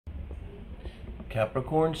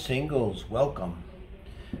Capricorn singles, welcome.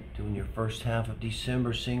 Doing your first half of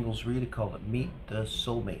December singles read. I call it Meet the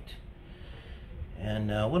Soulmate. And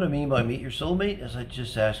what I mean by meet your soulmate is I'm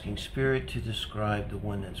just asking Spirit to describe the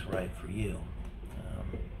one that's right for you.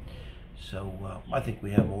 I think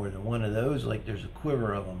we have more than one of those, like there's a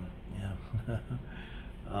quiver of them. Yeah.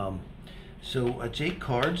 It's 8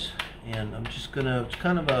 cards, and I'm just gonna, it's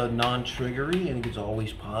kind of a non-triggery. I think it's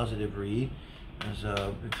always positive read. As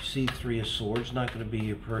if you see 3 of Swords, not going to be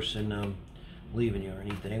your person leaving you or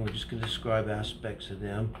anything. We're just going to describe aspects of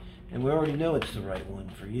them, and we already know it's the right one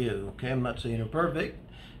for you. Okay, I'm not saying they're perfect,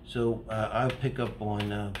 so I'll pick up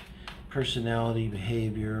on personality,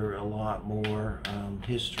 behavior, a lot more,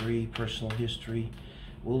 history, personal history.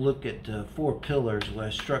 We'll look at 4 pillars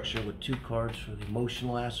with structure with 2 cards for the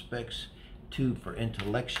emotional aspects, 2 for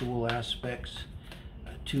intellectual aspects,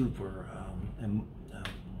 2 for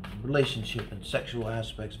relationship and sexual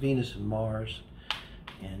aspects, Venus and Mars,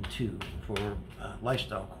 and 2 for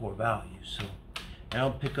lifestyle core values. So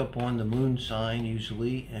I'll pick up on the moon sign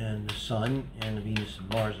usually, and the sun, and the Venus and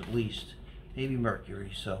Mars at least, maybe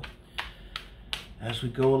Mercury. So as we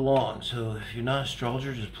go along, so if you're not an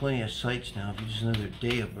astrologer, there's plenty of sites now. If you just know their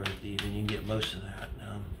day of birth, even you can get most of that.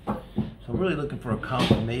 So I'm really looking for a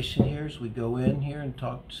confirmation here as we go in here and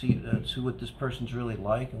talk, see what this person's really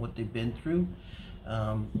like and what they've been through.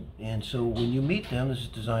 And so when you meet them, this is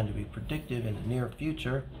designed to be predictive in the near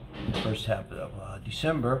future, the first half of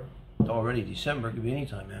December. It's already December, it could be any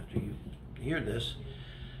time after you hear this.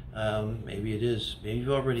 Maybe it is, maybe you've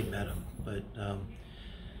already met them, but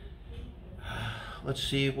let's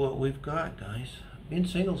see what we've got, guys. Being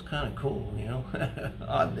single is kind of cool, you know,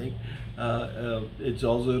 odd thing. It's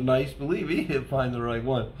also nice, believe me, to find the right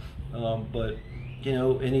one. But, you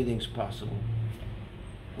know, anything's possible.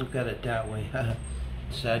 Look at it that way.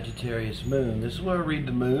 Sagittarius moon. This is where I read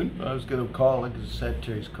the moon. I was going to call it because it's a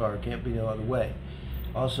Sagittarius card. Can't be no other way.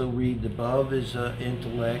 Also read above is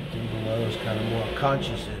intellect, and below is kind of more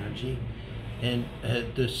conscious energy. And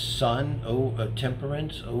the sun,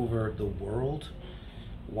 temperance over the world.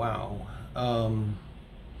 Wow.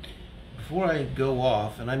 Before I go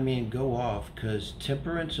off, and I mean go off, because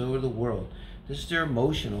temperance over the world. This is their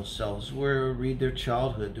emotional selves, where I read their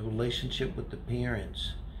childhood, the relationship with the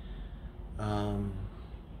parents.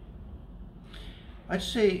 I'd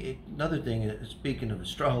say another thing, speaking of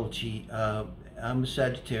astrology, I'm a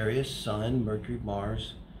Sagittarius, Sun, Mercury,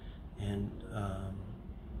 Mars, and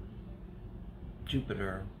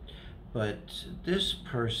Jupiter. But this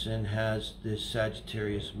person has this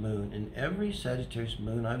Sagittarius moon, and every Sagittarius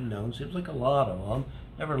moon I've known, seems like a lot of them,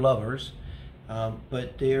 never lovers,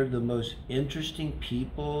 but they're the most interesting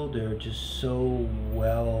people. They're just so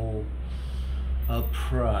well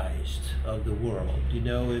apprised of the world. You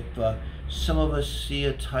know, if some of us see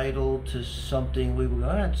a title to something, we go,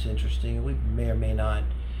 oh, that's interesting, and we may or may not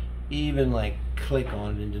even like click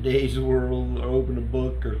on it in today's world, or open a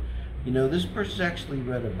book, or you know, this person's actually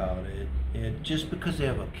read about it, and just because they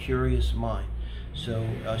have a curious mind. So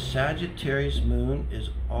a Sagittarius moon is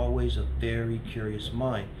always a very curious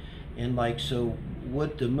mind. And like, so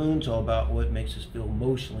what the moon's all about, what makes us feel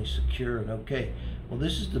emotionally secure and okay. Well,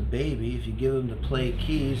 this is the baby. If you give them the play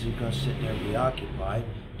keys, they're going to sit there and be occupied.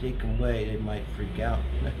 Take them away, they might freak out.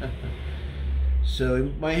 So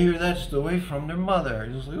you might hear that story from their mother.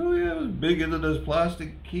 Just like, oh yeah, it was bigger than those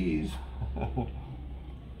plastic keys.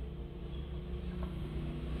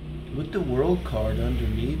 With the world card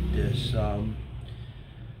underneath this, I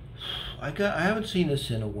haven't seen this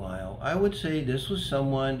in a while. I would say this was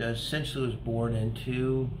someone that essentially was born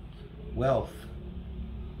into wealth,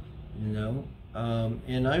 you know.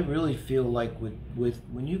 And I really feel like with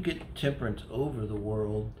when you get temperance over the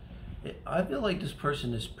world, I feel like this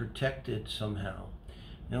person is protected somehow.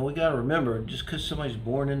 Now we got to remember, just because somebody's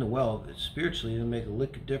born into wealth, it's spiritually going to make a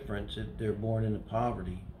lick of difference if they're born into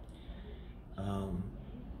poverty.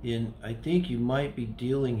 And I think you might be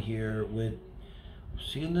dealing here with,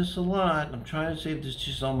 seeing this a lot. I'm trying to say if this is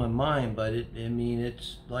just on my mind, but I mean,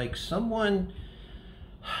 it's like someone,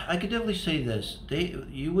 I could definitely say this.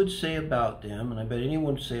 You would say about them, and I bet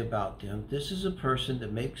anyone would say about them, this is a person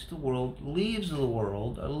that makes the world, leaves the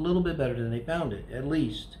world a little bit better than they found it. At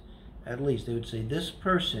least they would say this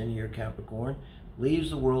person, your Capricorn, leaves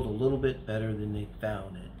the world a little bit better than they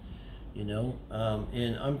found it. You know,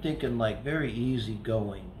 and I'm thinking like very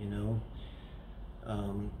easygoing, you know,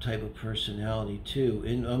 type of personality too.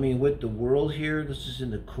 And I mean, with the world here, this is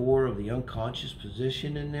in the core of the unconscious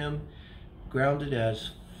position in them, grounded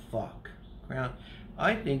as fuck.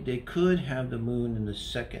 I think they could have the moon in the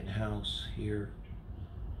 2nd house here.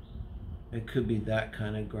 It could be that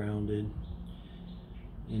kind of grounded.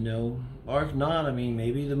 you know. Or if not, I mean,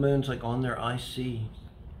 maybe the moon's like on their IC,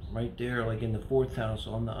 right there, like in the 4th house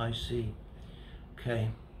on the IC. Okay.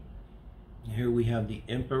 Here we have the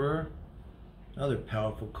Emperor, another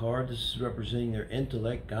powerful card. This is representing their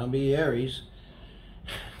intellect. Gonna be Aries.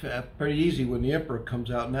 Pretty easy when the Emperor comes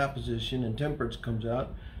out in that position and Temperance comes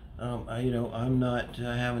out. I'm not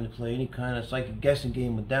having to play any kind of psychic guessing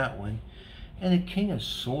game with that one. And the King of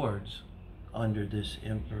Swords under this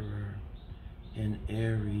Emperor in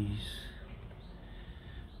Aries.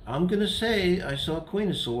 I'm gonna say I saw Queen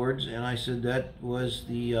of Swords, and I said that was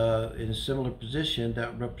the in a similar position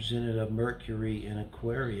that represented a Mercury in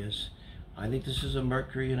Aquarius. I think this is a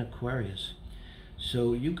Mercury in Aquarius.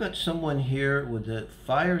 So you got someone here with a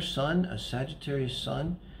fire sun, a Sagittarius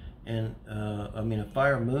sun, and a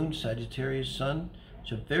fire moon, Sagittarius sun.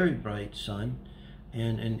 It's a very bright sun,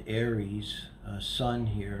 and an Aries sun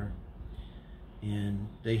here, and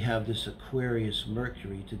they have this Aquarius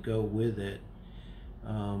Mercury to go with it.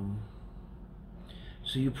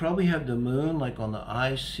 So you probably have the moon like on the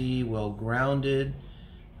IC, well grounded.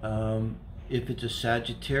 If it's a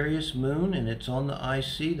Sagittarius moon and it's on the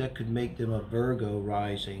IC, that could make them a Virgo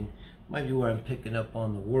rising. Might be where I'm picking up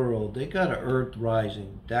on the world. They got an Earth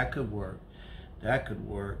rising. That could work. That could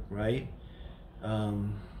work, right?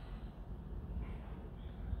 And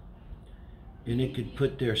it could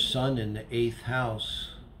put their sun in the 8th house.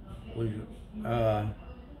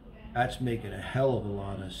 That's making a hell of a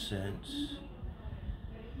lot of sense.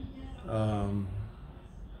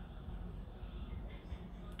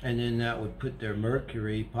 And then that would put their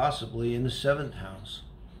Mercury possibly in the 7th house.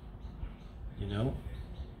 You know?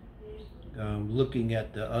 Looking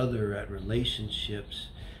at the other, at relationships.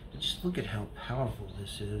 But just look at how powerful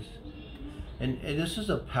this is. And this is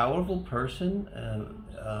a powerful person.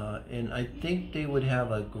 And I think they would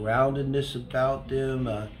have a groundedness about them,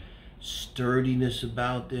 a sturdiness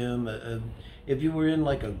about them. If you were in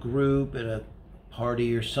like a group at a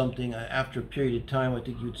party or something, after a period of time, I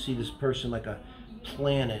think you would see this person like a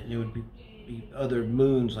planet, and there would be other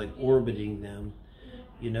moons like orbiting them,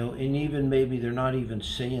 you know, and even maybe they're not even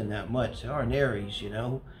saying that much. They are in Aries, you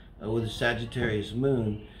know, with a Sagittarius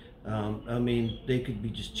moon. I mean, they could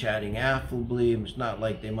be just chatting affably. It's not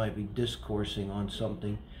like they might be discoursing on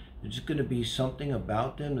something. There's just going to be something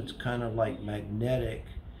about them that's kind of like magnetic.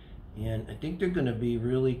 And I think they're going to be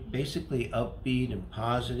really basically upbeat and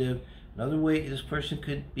positive. Another way, this person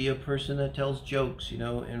could be a person that tells jokes, you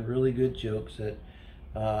know, and really good jokes that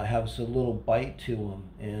have a little bite to them.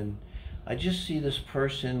 And I just see this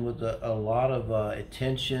person with a lot of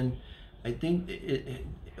attention. I think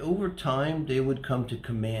over time they would come to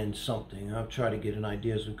command something. I'll try to get an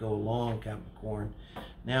idea as we go along, Capricorn.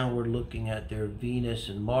 Now we're looking at their Venus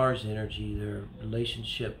and Mars energy, their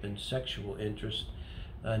relationship and sexual interest,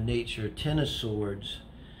 nature, 10 of Swords.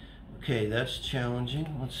 Okay, that's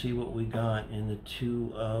challenging. Let's see what we got in the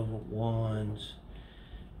 2 of Wands.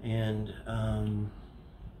 And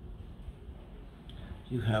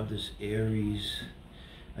you have this Aries.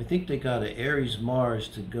 I think they got an Aries Mars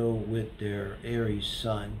to go with their Aries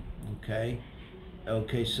Sun. Okay.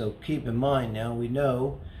 Okay, so keep in mind now, we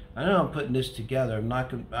know, I know I'm putting this together. I'm not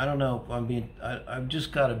gonna, I don't know if I'm being, I've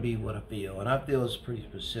just got to be what I feel, and I feel it's pretty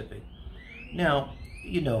specific. Now,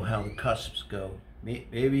 you know how the cusps go.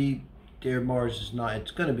 Maybe their Mars is not,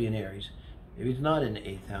 it's going to be in Aries. Maybe it's not in the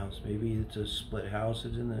 8th house. Maybe it's a split house.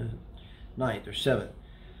 It's in the 9th or 7th.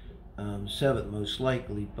 7th most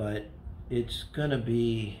likely, but it's going to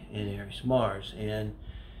be in Aries Mars. And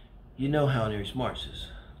you know how an Aries Mars is.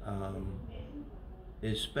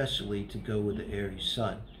 Especially to go with the Aries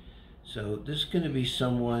Sun. So this is going to be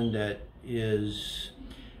someone that is,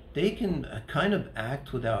 they can kind of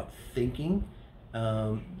act without thinking.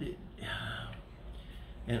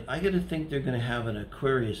 And I got to think they're going to have an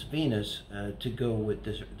Aquarius Venus to go with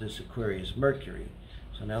this Aquarius Mercury.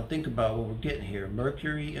 So now think about what we're getting here.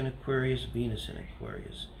 Mercury in Aquarius, Venus in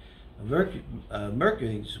Aquarius.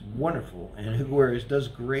 Mercury is wonderful, and Aquarius does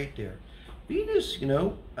great there. Venus, you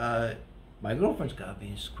know, my girlfriend's got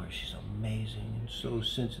Venus Aquarius. She's amazing and so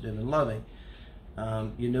sensitive and loving.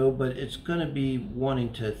 You know, but it's going to be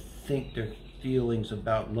wanting to think their feelings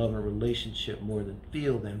about love or relationship more than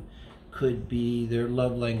feel them. Could be their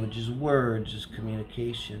love language is words, is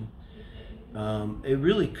communication. It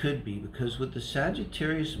really could be, because with the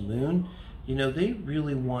Sagittarius moon, you know, they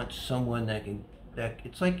really want someone that can,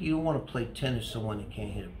 it's like you don't want to play tennis with someone that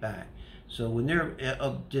can't hit it back. So when they're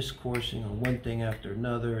discoursing on one thing after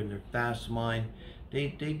another and they're fast mind, they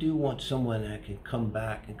do want someone that can come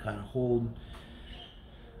back and kind of hold,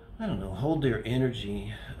 I don't know, hold their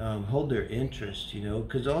energy, hold their interest, you know,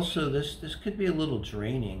 because also this could be a little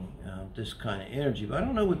draining, this kind of energy. But I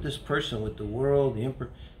don't know with this person, with the world, the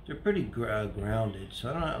Emperor, they're pretty grounded.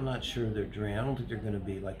 So I'm not sure they're drained. I don't think they're going to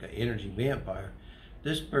be like an energy vampire.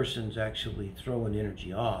 This person's actually throwing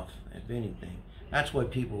energy off, if anything. That's why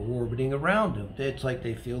people are orbiting around them. It's like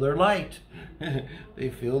they feel their light.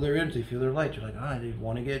 They feel their energy, they feel their light. They're like, they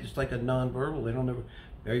want to get, just like a nonverbal. They don't ever,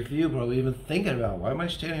 very few probably even thinking about, why am I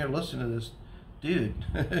standing here listening to this dude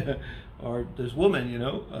or this woman, you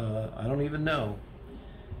know? I don't even know.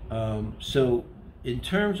 So in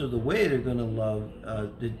terms of the way they're going to love,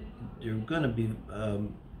 they're going to be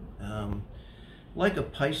like a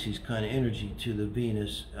Pisces kind of energy to the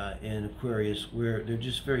Venus and Aquarius, where they're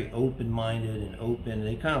just very open-minded and open.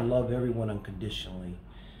 They kind of love everyone unconditionally,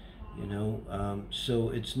 you know. So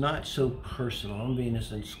it's not so personal. I'm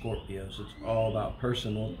Venus and Scorpio, so it's all about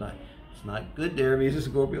personal. It's not good there, Venus and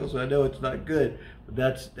Scorpio, so I know it's not good.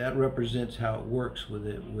 But that represents how it works with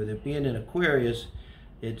it. With it being in Aquarius,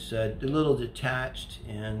 it's a little detached,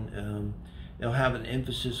 and they'll have an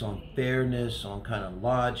emphasis on fairness, on kind of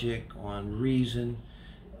logic, on reason,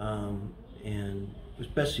 and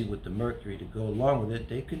especially with the Mercury to go along with it,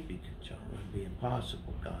 they could be conjunct. It would be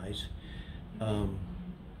impossible, guys.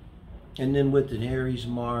 And then with an Aries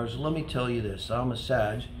Mars, let me tell you this, I'm a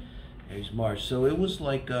Sag, Aries Mars, so it was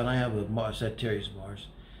like, and I have a Sagittarius Mars,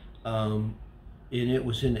 and it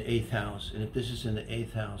was in the 8th house, and if this is in the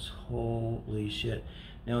 8th house, holy shit.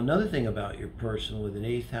 Now, another thing about your person with an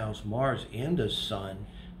 8th house Mars and a Sun,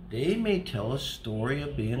 they may tell a story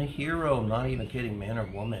of being a hero. I'm not even kidding, man or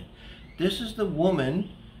woman. This is the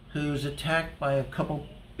woman who's attacked by a couple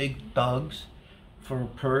big thugs for her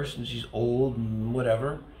purse, and she's old and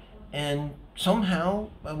whatever. And somehow,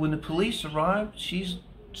 when the police arrive, she's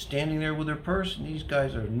standing there with her purse, and these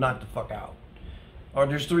guys are knocked the fuck out. Or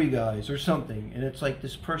there's 3 guys or something. And it's like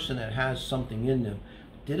this person that has something in them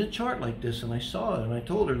did a chart like this, and I saw it, and I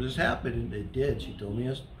told her this happened, and it did. She told me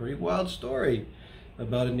a pretty wild story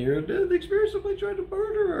about a near-death experience. Somebody tried to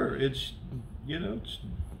murder her. It's, you know,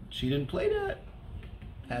 she didn't play that.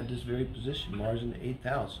 Had this very position, Mars in the 8th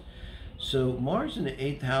house. So Mars in the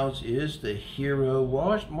 8th house is the hero.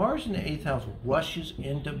 Mars in the 8th house rushes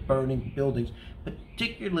into burning buildings,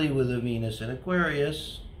 particularly with a Venus and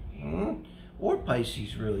Aquarius, or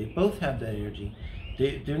Pisces, really. Both have that energy.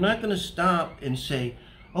 They're not going to stop and say,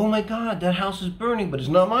 oh my God, that house is burning, but it's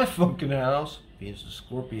not my fucking house. Venus is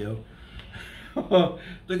Scorpio. They're going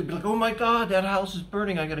to be like, oh my God, that house is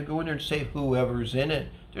burning. I got to go in there and save whoever's in it.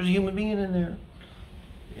 There's a human being in there.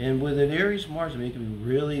 And with an Aries Mars, it can be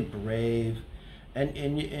really brave. And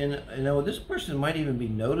you know, this person might even be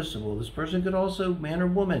noticeable. This person could also, man or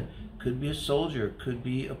woman, could be a soldier, could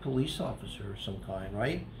be a police officer of some kind,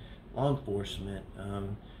 right? Law enforcement.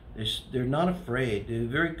 They're not afraid. They're a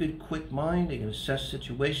very good, quick mind. They can assess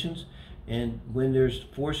situations, and when there's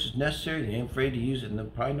force is necessary, they ain't afraid to use it, and they'll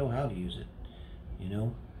probably know how to use it, you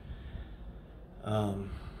know.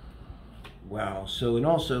 Wow. So, and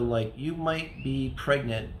also, like, you might be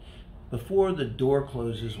pregnant before the door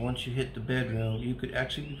closes. Once you hit the bedroom, you could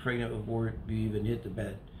actually be pregnant before you even hit the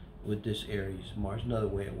bed with this Aries Mars. Another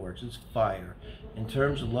way it works, it's fire. In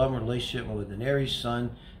terms of love and relationship with an Aries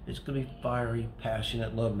Sun, it's going to be fiery,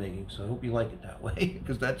 passionate lovemaking. So I hope you like it that way,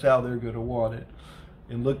 because that's how they're going to want it.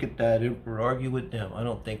 And look at that Emperor, argue with them. I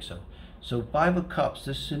don't think so. So 5 of Cups,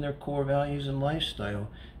 this is in their core values and lifestyle.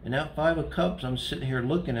 And that 5 of Cups I'm sitting here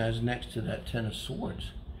looking at is next to that 10 of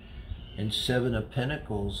Swords. And 7 of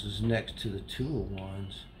Pentacles is next to the 2 of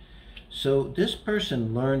Wands. So this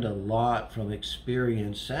person learned a lot from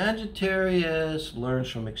experience. Sagittarius learns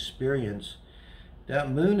from experience.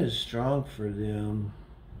 That moon is strong for them.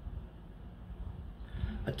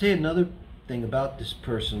 I'll tell you another thing about this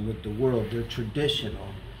person with the world. They're traditional.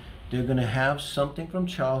 They're going to have something from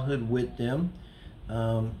childhood with them.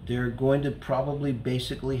 They're going to probably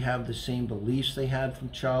basically have the same beliefs they had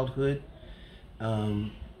from childhood.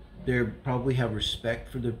 They probably have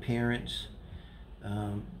respect for their parents.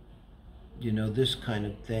 You know, this kind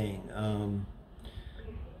of thing.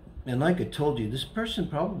 And like I told you, this person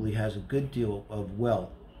probably has a good deal of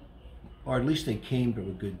wealth, or at least they came from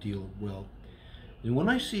a good deal of wealth. And when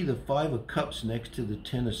I see the 5 of Cups next to the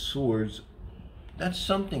 10 of Swords, that's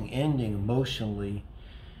something ending emotionally,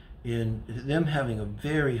 in them having a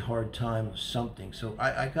very hard time of something. So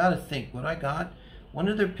I got to think, what I got, one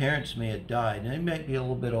of their parents may have died. And they might be a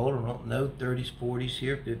little bit older, I don't know, 30s, 40s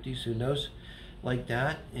here, 50s, who knows, like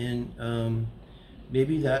that. And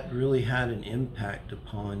maybe that really had an impact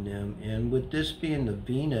upon them. And with this being the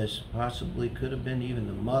Venus, possibly could have been even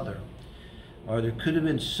the mother. Or there could have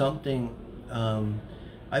been something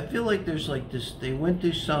I feel like there's like this, they went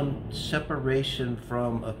through some separation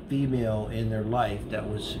from a female in their life that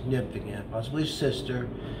was significant, possibly a sister,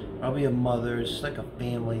 probably a mother. It's like a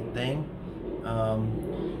family thing.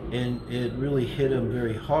 And it really hit them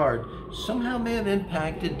very hard. Somehow may have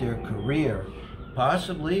impacted their career.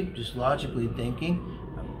 Possibly, just logically thinking,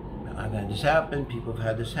 I've had this happen, people have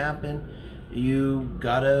had this happen. You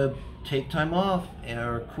gotta take time off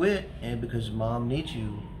or quit, and because mom needs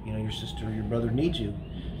you, you know, your sister or your brother needs you,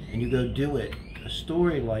 and you go do it. A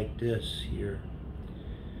story like this here.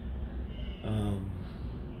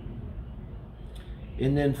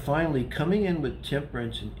 And then finally coming in with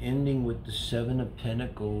Temperance and ending with the Seven of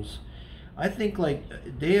Pentacles. I think like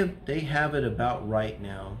they have it about right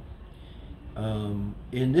now.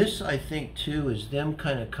 And this, I think too, is them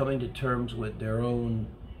kind of coming to terms with their own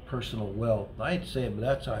personal wealth. I'd say it, but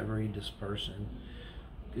that's how I read this person.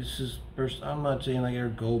 This is person. I'm not saying like they're a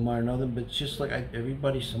gold mine or nothing, but it's just like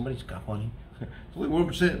somebody's got money. It's only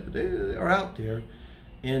 1%, but they are out there.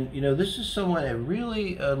 And you know, this is someone that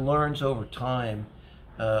really learns over time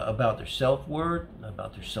about their self-worth,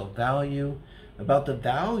 about their self-value, about the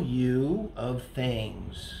value of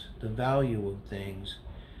things,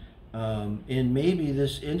 and maybe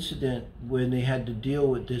this incident when they had to deal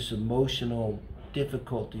with this emotional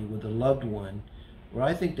difficulty with a loved one, where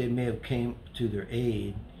I think they may have came to their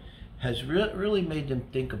aid, has really made them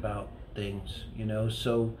think about things, you know.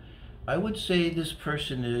 So I would say this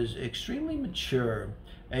person is extremely mature.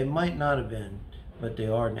 They might not have been, but they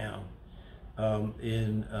are now.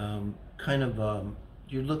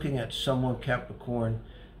 You're looking at someone, Capricorn,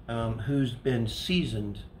 who's been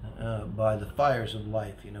seasoned by the fires of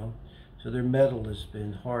life, you know. So their metal has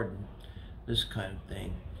been hardened, this kind of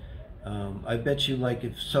thing. I bet you, like,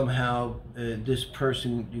 if somehow this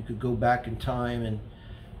person, you could go back in time and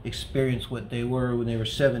experience what they were when they were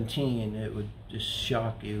 17, it would just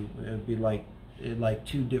shock you. It would be like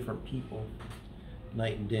two different people,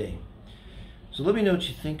 night and day. So let me know what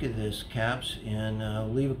you think of this, Caps,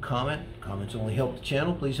 and leave a comment. Comments only help the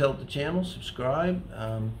channel. Please help the channel. Subscribe.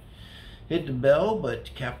 Hit the bell.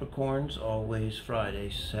 But Capricorn's always Friday,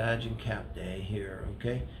 Sag and Cap Day here,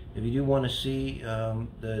 okay? If you do want to see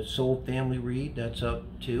the Soul Family Read, that's up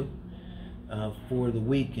too for the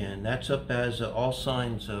weekend. That's up as all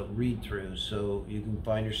signs read-through, so you can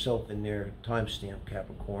find yourself in there, timestamp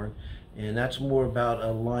Capricorn. And that's more about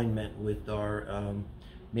alignment with our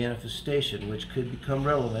manifestation, which could become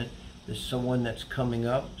relevant. There's someone that's coming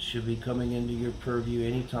up, should be coming into your purview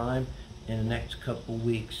anytime in the next couple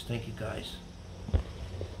weeks. Thank you, guys.